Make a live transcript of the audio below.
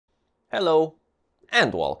Hello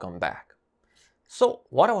and welcome back. So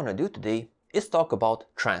what I want to do today is talk about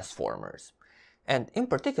transformers. And in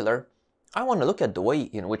particular, I want to look at the way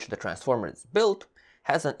in which the transformer is built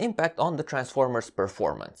has an impact on the transformer's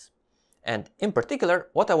performance. And in particular,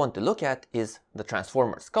 what I want to look at is the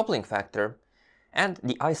transformer's coupling factor and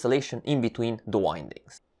the isolation in between the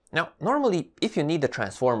windings. Now, normally, if you need a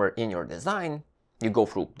transformer in your design, you go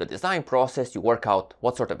through the design process, you work out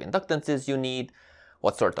what sort of inductances you need,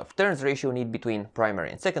 what sort of turns ratio you need between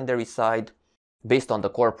primary and secondary side. Based on the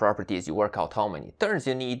core properties, you work out how many turns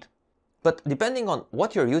you need. But depending on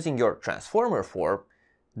what you're using your transformer for,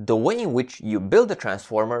 the way in which you build the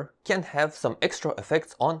transformer can have some extra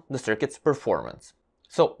effects on the circuit's performance.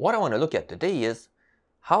 So what I want to look at today is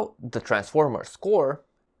how the transformer's core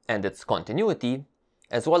and its continuity,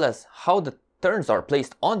 as well as how the turns are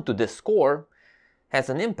placed onto this core, has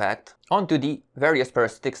an impact onto the various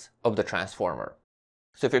parasitics of the transformer.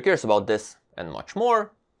 So if you're curious about this and much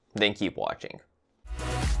more, then keep watching.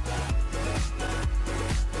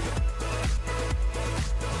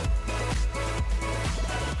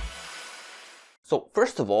 So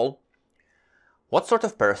first of all, what sort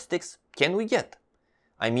of parasitics can we get?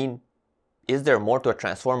 I mean, is there more to a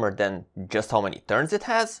transformer than just how many turns it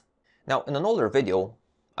has? Now, in an older video,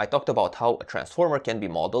 I talked about how a transformer can be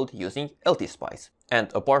modeled using LT-spice.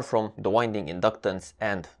 And apart from the winding inductance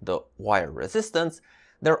and the wire resistance,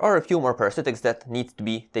 there are a few more parasitics that need to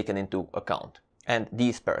be taken into account. And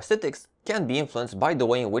these parasitics can be influenced by the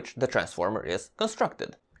way in which the transformer is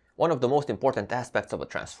constructed. One of the most important aspects of a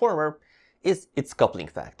transformer is its coupling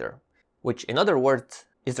factor, which in other words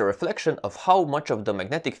is a reflection of how much of the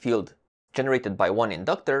magnetic field generated by one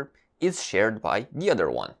inductor is shared by the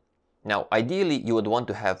other one. Now, ideally, you would want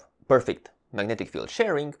to have perfect magnetic field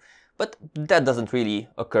sharing, but that doesn't really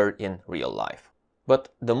occur in real life. But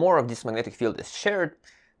the more of this magnetic field is shared,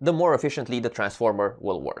 the more efficiently the transformer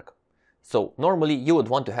will work. So normally you would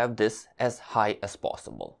want to have this as high as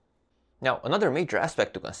possible. Now, another major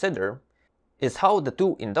aspect to consider is how the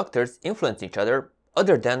two inductors influence each other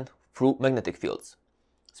other than through magnetic fields,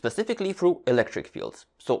 specifically through electric fields.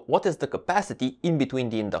 So what is the capacity in between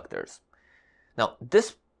the inductors? Now,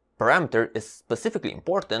 this parameter is specifically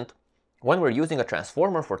important when we're using a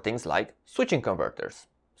transformer for things like switching converters.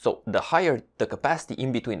 So the higher the capacity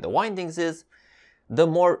in between the windings is, the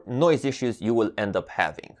more noise issues you will end up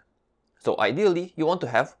having. So ideally, you want to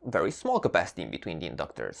have very small capacity in between the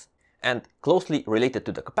inductors. And closely related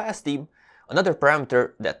to the capacity, another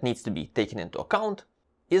parameter that needs to be taken into account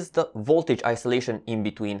is the voltage isolation in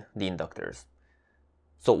between the inductors.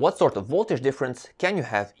 So what sort of voltage difference can you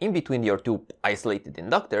have in between your two isolated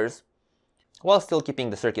inductors while still keeping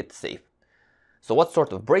the circuit safe? So what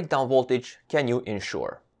sort of breakdown voltage can you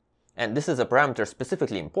ensure? And this is a parameter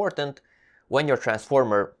specifically important when your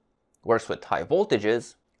transformer works with high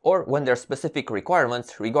voltages or when there are specific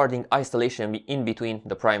requirements regarding isolation in between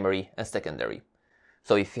the primary and secondary.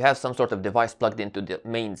 So if you have some sort of device plugged into the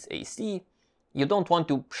mains AC, you don't want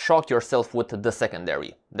to shock yourself with the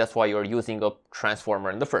secondary. That's why you're using a transformer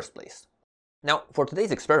in the first place. Now, for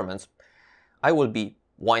today's experiments, I will be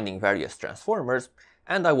winding various transformers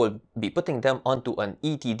and I will be putting them onto an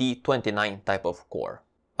ETD29 type of core.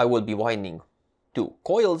 I will be winding two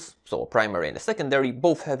coils, so a primary and a secondary,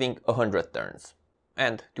 both having 100 turns.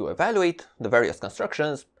 And to evaluate the various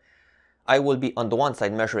constructions, I will be on the one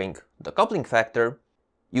side measuring the coupling factor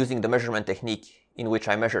using the measurement technique in which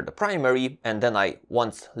I measure the primary and then I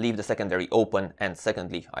once leave the secondary open and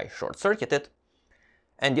secondly I short circuit it.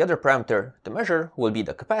 And the other parameter to measure will be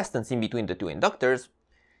the capacitance in between the two inductors,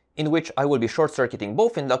 in which I will be short circuiting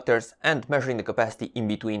both inductors and measuring the capacity in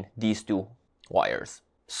between these two wires.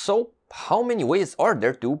 So how many ways are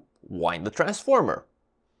there to wind the transformer?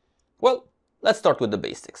 Well, let's start with the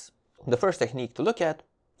basics. The first technique to look at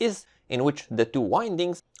is in which the two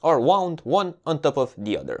windings are wound one on top of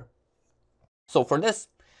the other. So for this,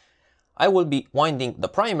 I will be winding the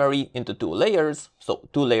primary into two layers, so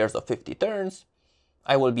two layers of 50 turns.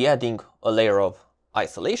 I will be adding a layer of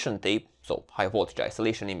isolation tape, so high voltage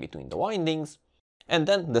isolation in between the windings. And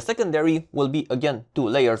then the secondary will be again two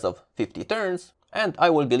layers of 50 turns, and I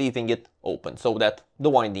will be leaving it open so that the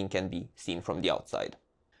winding can be seen from the outside.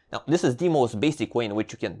 Now, this is the most basic way in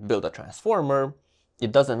which you can build a transformer.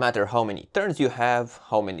 It doesn't matter how many turns you have,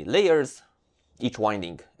 how many layers each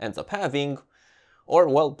winding ends up having, or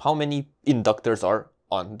well, how many inductors are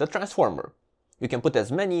on the transformer. You can put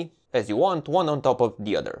as many as you want, one on top of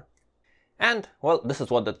the other. And well, this is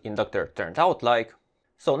what the inductor turned out like.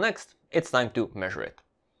 So next, it's time to measure it.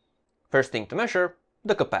 First thing to measure,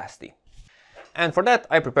 the capacity. And for that,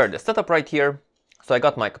 I prepared the setup right here. So I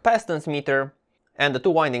got my capacitance meter, and the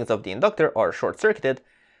two windings of the inductor are short-circuited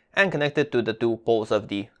and connected to the two poles of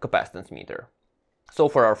the capacitance meter. So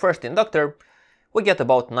for our first inductor, we get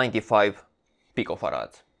about 95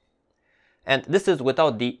 picofarads. And this is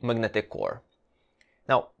without the magnetic core.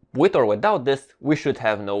 Now, with or without this, we should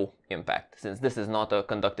have no impact, since this is not a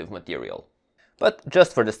conductive material. But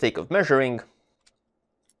just for the sake of measuring,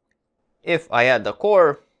 if I add the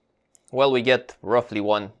core, well, we get roughly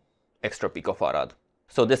 1 extra picofarad.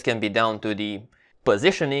 So this can be down to the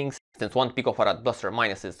positioning, since 1 picofarad plus or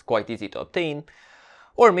minus is quite easy to obtain,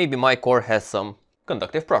 or maybe my core has some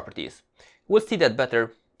conductive properties. We'll see that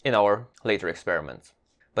better in our later experiments.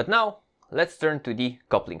 But now, let's turn to the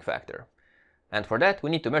coupling factor. And for that,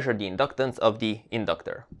 we need to measure the inductance of the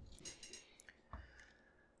inductor.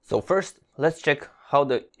 So first, let's check how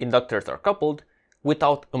the inductors are coupled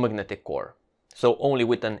without a magnetic core. So only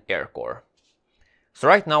with an air core. So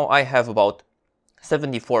right now I have about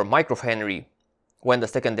 74 microhenry when the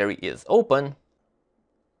secondary is open.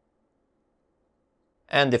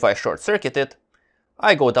 And if I short circuit it,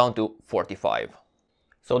 I go down to 45.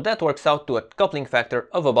 So that works out to a coupling factor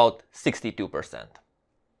of about 62%.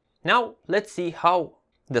 Now let's see how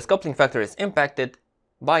this coupling factor is impacted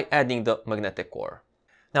by adding the magnetic core.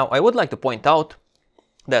 Now I would like to point out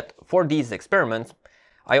that for these experiments,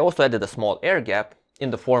 I also added a small air gap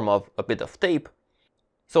in the form of a bit of tape,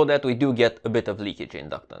 so that we do get a bit of leakage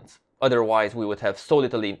inductance. Otherwise we would have so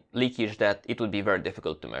little leakage that it would be very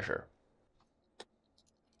difficult to measure.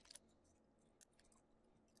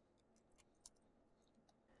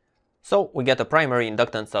 So we get a primary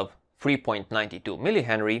inductance of 3.92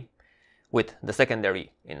 millihenry with the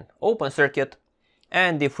secondary in open circuit,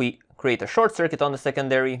 and if we create a short circuit on the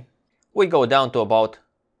secondary, we go down to about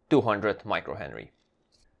 200 microhenry.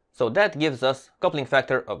 So that gives us a coupling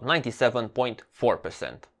factor of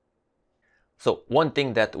 97.4%. So one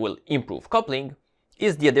thing that will improve coupling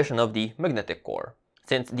is the addition of the magnetic core,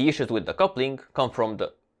 since the issues with the coupling come from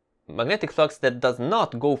the magnetic flux that does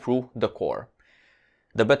not go through the core.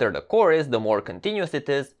 The better the core is, the more continuous it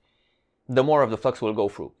is, the more of the flux will go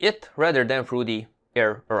through it rather than through the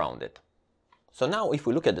air around it. So now if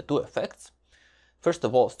we look at the two effects, first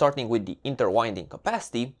of all, starting with the interwinding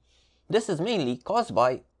capacity, this is mainly caused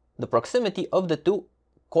by the proximity of the two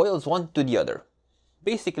coils one to the other.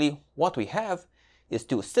 Basically, what we have is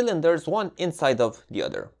two cylinders, one inside of the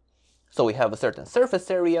other. So we have a certain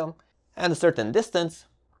surface area and a certain distance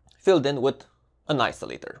filled in with an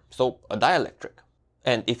isolator, so a dielectric.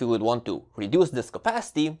 And if we would want to reduce this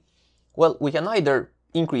capacity, well, we can either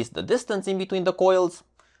increase the distance in between the coils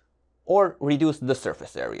or reduce the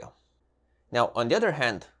surface area. Now, on the other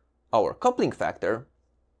hand, our coupling factor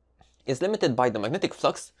is limited by the magnetic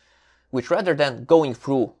flux, which rather than going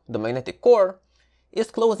through the magnetic core, is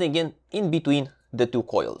closing in between the two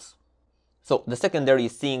coils. So the secondary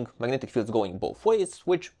is seeing magnetic fields going both ways,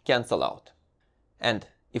 which cancel out. And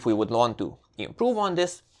if we would want to improve on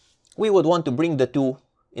this, we would want to bring the two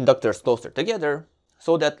inductors closer together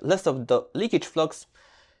so that less of the leakage flux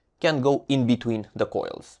can go in between the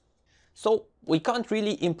coils. So we can't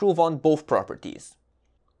really improve on both properties.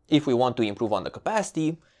 If we want to improve on the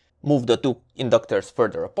capacity, move the two inductors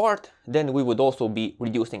further apart, then we would also be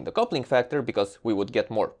reducing the coupling factor because we would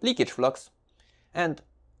get more leakage flux, and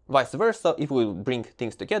vice versa, if we would bring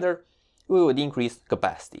things together, we would increase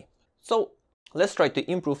capacity. So let's try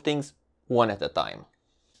to improve things one at a time.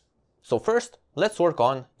 So first, let's work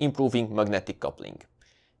on improving magnetic coupling.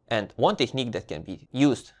 And one technique that can be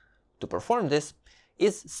used to perform this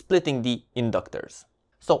is splitting the inductors.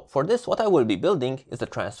 So for this, what I will be building is a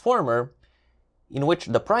transformer in which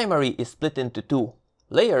the primary is split into two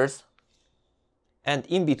layers, and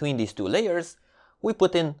in between these two layers, we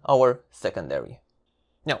put in our secondary.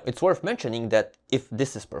 Now, it's worth mentioning that if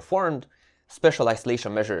this is performed, special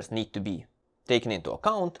isolation measures need to be taken into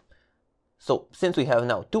account. So since we have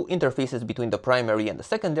now two interfaces between the primary and the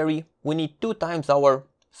secondary, we need 2 times our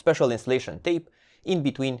special insulation tape in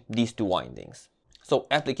between these two windings. So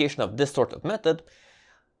application of this sort of method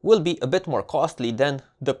will be a bit more costly than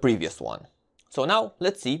the previous one. So now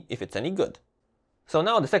let's see if it's any good. So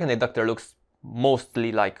now the second inductor looks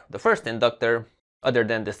mostly like the first inductor, other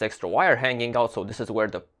than this extra wire hanging out. So this is where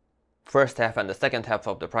the first half and the second half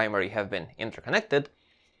of the primary have been interconnected.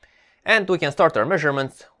 And we can start our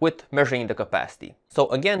measurements with measuring the capacity. So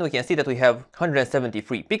again, we can see that we have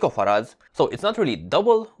 173 picofarads. So it's not really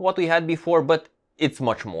double what we had before, but it's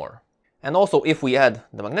much more. And also if we add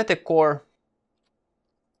the magnetic core,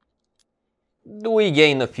 we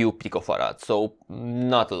gain a few picofarads, so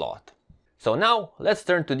not a lot. So now let's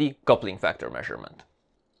turn to the coupling factor measurement.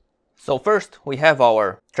 So first we have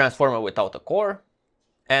our transformer without a core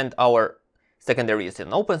and our secondary is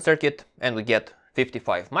in open circuit and we get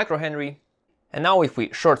 55 microhenry. And now if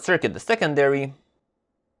we short circuit the secondary,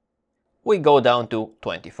 we go down to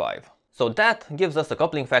 25. So that gives us a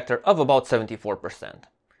coupling factor of about 74%.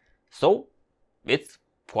 So it's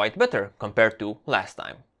quite better compared to last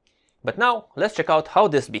time. But now let's check out how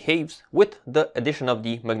this behaves with the addition of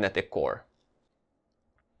the magnetic core.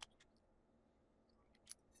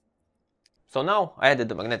 So now I added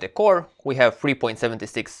the magnetic core. We have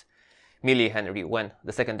 3.76 millihenry when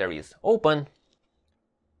the secondary is open,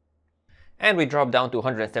 and we drop down to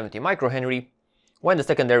 170 microhenry when the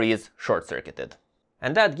secondary is short-circuited.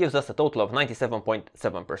 And that gives us a total of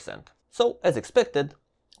 97.7%. So as expected,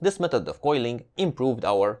 this method of coiling improved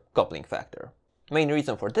our coupling factor. Main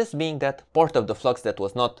reason for this being that part of the flux that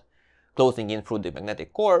was not closing in through the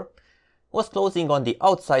magnetic core was closing on the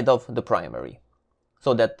outside of the primary,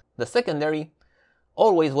 so that the secondary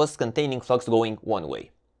always was containing flux going one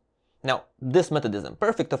way. Now, this method isn't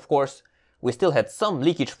perfect, of course. We still had some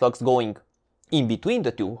leakage flux going in between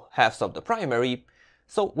the two halves of the primary,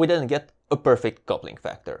 so we didn't get a perfect coupling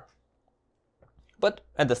factor. But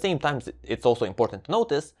at the same time, it's also important to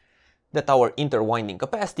notice that our interwinding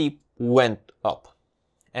capacity went up.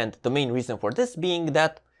 And the main reason for this being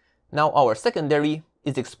that now our secondary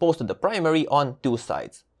is exposed to the primary on two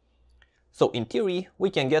sides. So in theory, we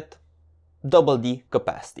can get double the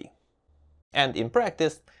capacity. And in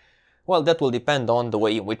practice, well, that will depend on the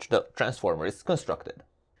way in which the transformer is constructed.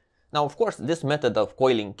 Now, of course, this method of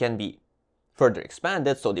coiling can be further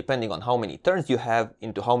expanded, so depending on how many turns you have,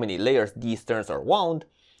 into how many layers these turns are wound,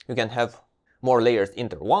 you can have more layers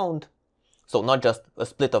interwound. So not just a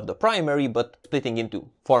split of the primary, but splitting into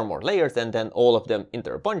 4 more layers and then all of them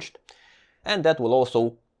interbunched. And that will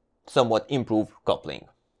also somewhat improve coupling.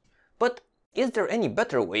 But is there any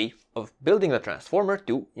better way of building a transformer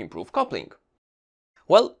to improve coupling?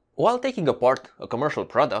 Well, while taking apart a commercial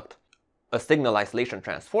product, a signal isolation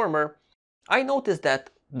transformer, I noticed that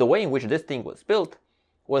the way in which this thing was built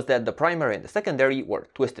was that the primary and the secondary were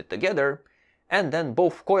twisted together and then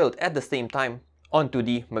both coiled at the same time onto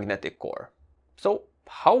the magnetic core. So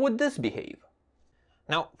how would this behave?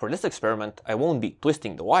 Now, for this experiment, I won't be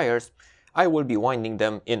twisting the wires, I will be winding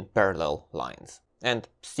them in parallel lines and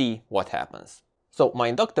see what happens. So my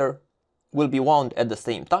inductor will be wound at the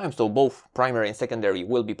same time, so both primary and secondary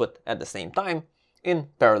will be put at the same time in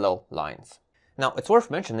parallel lines. Now, it's worth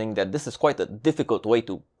mentioning that this is quite a difficult way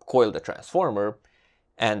to coil the transformer,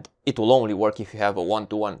 and it will only work if you have a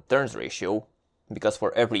 1-to-1 turns ratio, because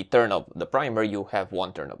for every turn of the primary you have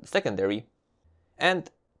 1 turn of the secondary. And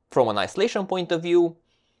from an isolation point of view,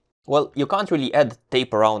 well, you can't really add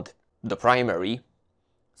tape around the primary,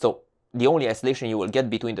 so the only isolation you will get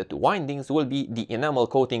between the two windings will be the enamel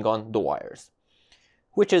coating on the wires,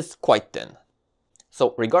 which is quite thin.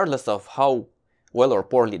 So regardless of how well or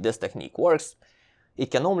poorly this technique works,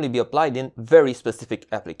 it can only be applied in very specific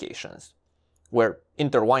applications, where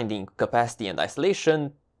interwinding capacity and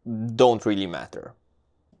isolation don't really matter.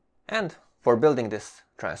 And for building this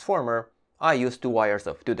transformer, I used 2 wires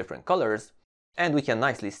of 2 different colors, and we can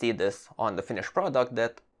nicely see this on the finished product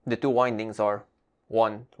that the 2 windings are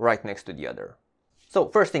one right next to the other. So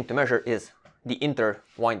first thing to measure is the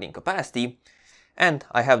interwinding capacity, and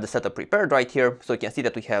I have the setup prepared right here, so you can see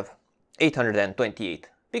that we have 828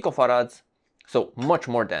 picofarads, so much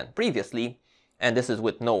more than previously, and this is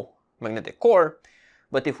with no magnetic core.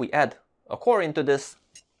 But if we add a core into this,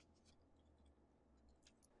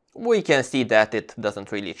 we can see that it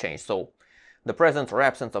doesn't really change, so the presence or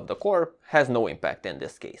absence of the core has no impact in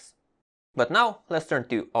this case. But now let's turn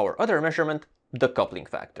to our other measurement, the coupling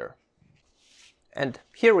factor. And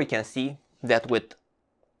here we can see that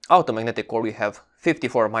without a magnetic core we have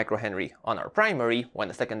 54 microhenry on our primary when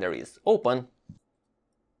the secondary is open,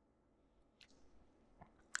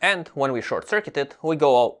 and when we short circuit it we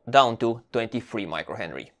go down to 23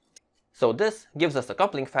 microhenry. So this gives us a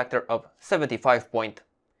coupling factor of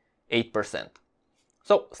 75.8%.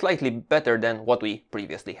 So slightly better than what we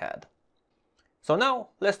previously had. So now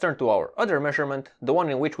let's turn to our other measurement, the one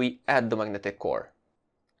in which we add the magnetic core.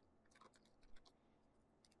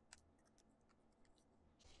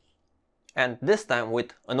 And this time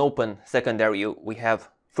with an open secondary we have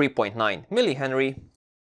 3.9 millihenry,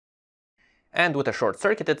 and with a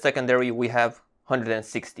short-circuited secondary we have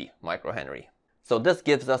 160 microhenry. So this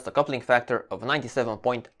gives us a coupling factor of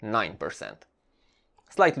 97.9%,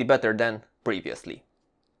 slightly better than previously.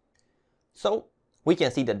 So we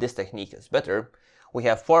can see that this technique is better. We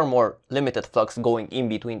have far more limited flux going in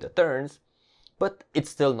between the turns, but it's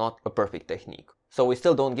still not a perfect technique. So we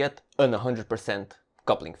still don't get an 100%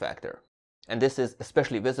 coupling factor. And this is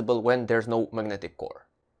especially visible when there's no magnetic core.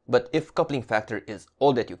 But if coupling factor is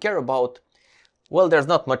all that you care about, well, there's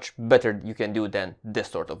not much better you can do than this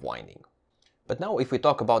sort of winding. But now if we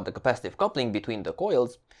talk about the capacitive coupling between the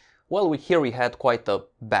coils, well, here we had quite a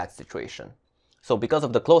bad situation. So because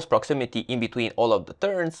of the close proximity in between all of the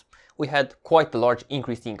turns, we had quite a large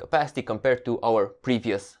increase in capacity compared to our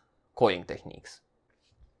previous coiling techniques.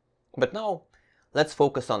 But now let's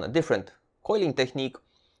focus on a different coiling technique,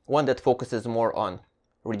 one that focuses more on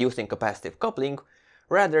reducing capacitive coupling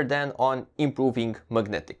rather than on improving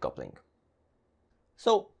magnetic coupling.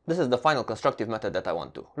 So this is the final constructive method that I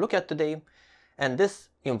want to look at today, and this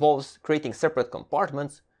involves creating separate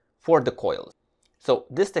compartments for the coils. So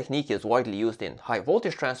this technique is widely used in high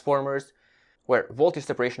voltage transformers, where voltage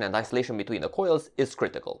separation and isolation between the coils is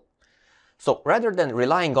critical. So rather than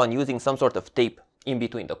relying on using some sort of tape in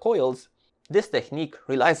between the coils, this technique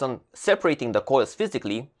relies on separating the coils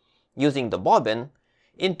physically using the bobbin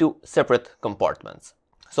into separate compartments.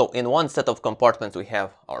 So in one set of compartments we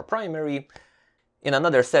have our primary, in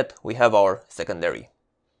another set we have our secondary.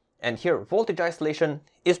 And here voltage isolation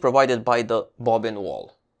is provided by the bobbin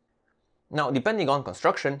wall. Now depending on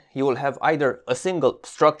construction, you will have either a single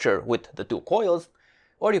structure with the two coils,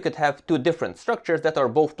 or you could have two different structures that are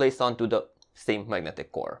both placed onto the same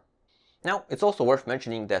magnetic core. Now it's also worth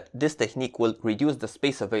mentioning that this technique will reduce the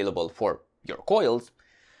space available for your coils.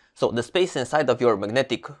 So the space inside of your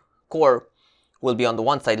magnetic core will be on the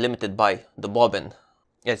one side limited by the bobbin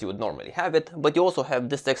as you would normally have it, but you also have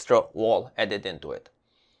this extra wall added into it.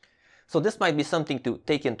 So this might be something to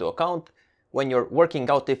take into account when you're working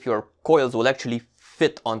out if your coils will actually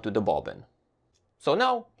fit onto the bobbin. So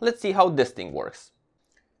now let's see how this thing works.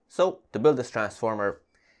 So to build this transformer,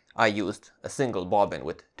 I used a single bobbin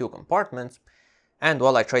with two compartments, and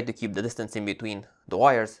well, I tried to keep the distance in between the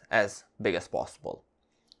wires as big as possible.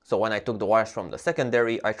 So when I took the wires from the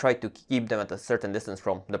secondary, I tried to keep them at a certain distance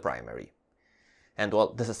from the primary. And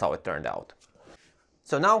well, this is how it turned out.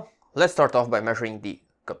 So now let's start off by measuring the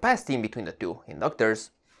capacity in between the two inductors.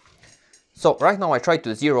 So right now I try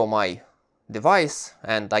to zero my device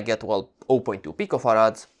and I get, well, 0.2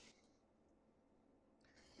 picofarads.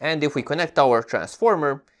 And if we connect our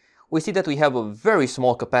transformer, we see that we have a very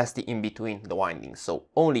small capacity in between the windings, so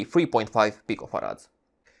only 3.5 picofarads.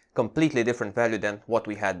 Completely different value than what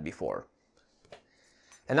we had before.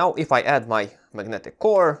 And now if I add my magnetic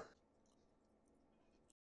core,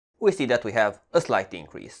 we see that we have a slight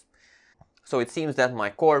increase. So it seems that my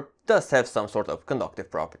core does have some sort of conductive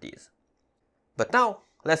properties. But now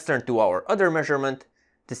let's turn to our other measurement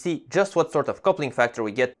to see just what sort of coupling factor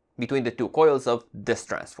we get between the two coils of this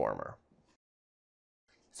transformer.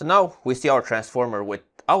 So now we see our transformer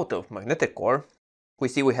without a magnetic core. We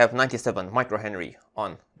see we have 97 microhenry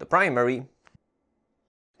on the primary.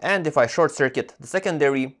 And if I short circuit the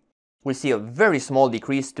secondary, we see a very small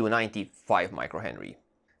decrease to 95 microhenry.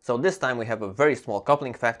 So this time we have a very small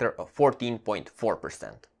coupling factor of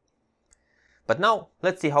 14.4%. But now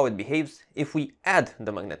let's see how it behaves if we add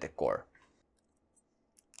the magnetic core.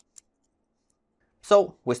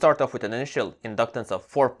 So we start off with an initial inductance of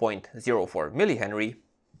 4.04 millihenry,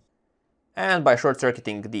 and by short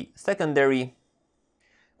circuiting the secondary,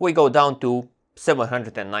 we go down to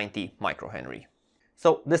 790 microhenry.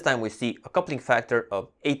 So this time we see a coupling factor of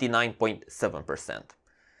 89.7%.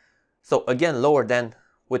 So again lower than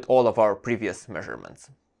with all of our previous measurements.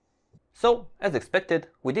 So as expected,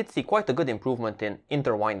 we did see quite a good improvement in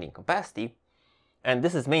interwinding capacity, and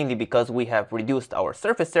this is mainly because we have reduced our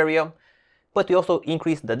surface area, but we also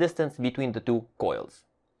increased the distance between the two coils.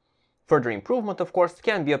 Further improvement, of course,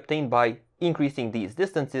 can be obtained by increasing these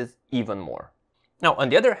distances even more. Now, on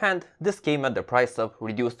the other hand, this came at the price of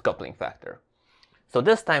reduced coupling factor. So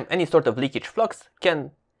this time any sort of leakage flux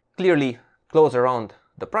can clearly close around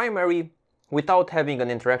the primary without having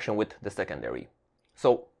an interaction with the secondary.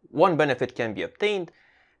 So one benefit can be obtained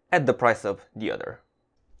at the price of the other.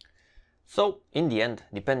 So in the end,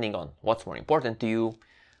 depending on what's more important to you,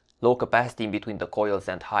 low capacity in between the coils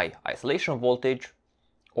and high isolation voltage,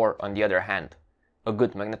 or on the other hand, a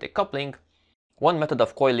good magnetic coupling, one method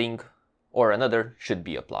of coiling or another should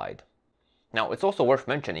be applied. Now it's also worth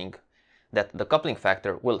mentioning that the coupling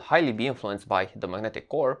factor will highly be influenced by the magnetic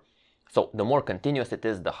core, so the more continuous it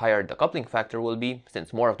is, the higher the coupling factor will be,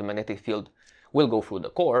 since more of the magnetic field will go through the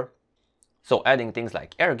core. So adding things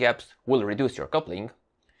like air gaps will reduce your coupling.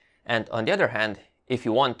 And on the other hand, if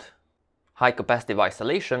you want high capacitive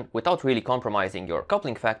isolation without really compromising your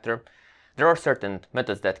coupling factor, there are certain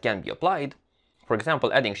methods that can be applied. For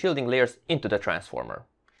example, adding shielding layers into the transformer.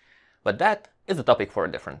 But that is a topic for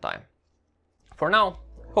a different time. For now,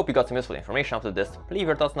 Hope you got some useful information after this. Leave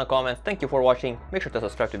your thoughts in the comments. Thank you for watching. Make sure to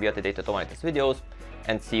subscribe to be up to date with all my latest videos,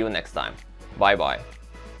 and see you next time. Bye bye.